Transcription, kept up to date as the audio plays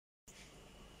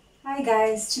Hi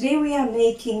guys, today we are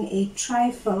making a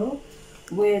trifle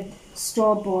with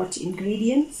store-bought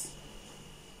ingredients.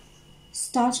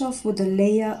 Start off with a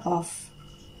layer of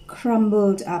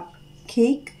crumbled up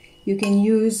cake. You can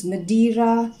use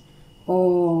Madeira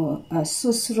or a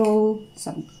Swiss roll,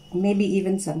 maybe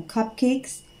even some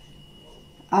cupcakes.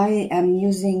 I am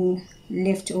using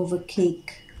leftover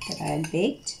cake that I had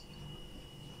baked.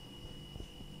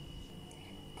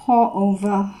 Pour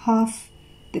over half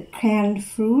the canned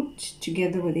fruit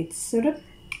together with its syrup.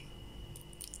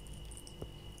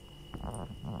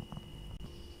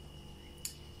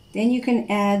 Then you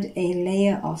can add a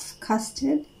layer of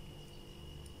custard,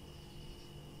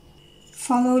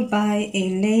 followed by a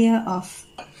layer of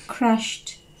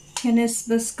crushed tennis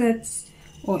biscuits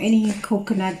or any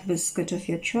coconut biscuit of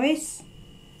your choice.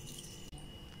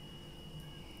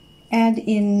 Add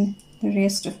in the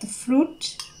rest of the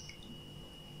fruit,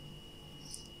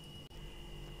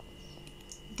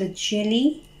 the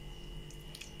jelly.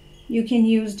 You can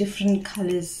use different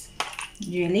colors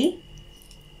jelly.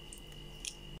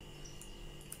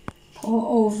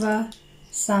 Pour over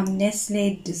some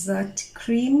Nestle dessert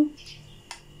cream.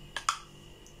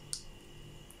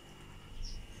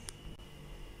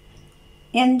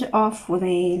 End off with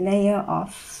a layer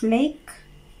of flake.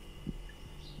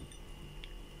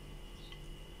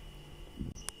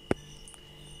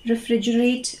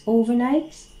 Refrigerate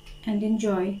overnight and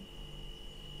enjoy.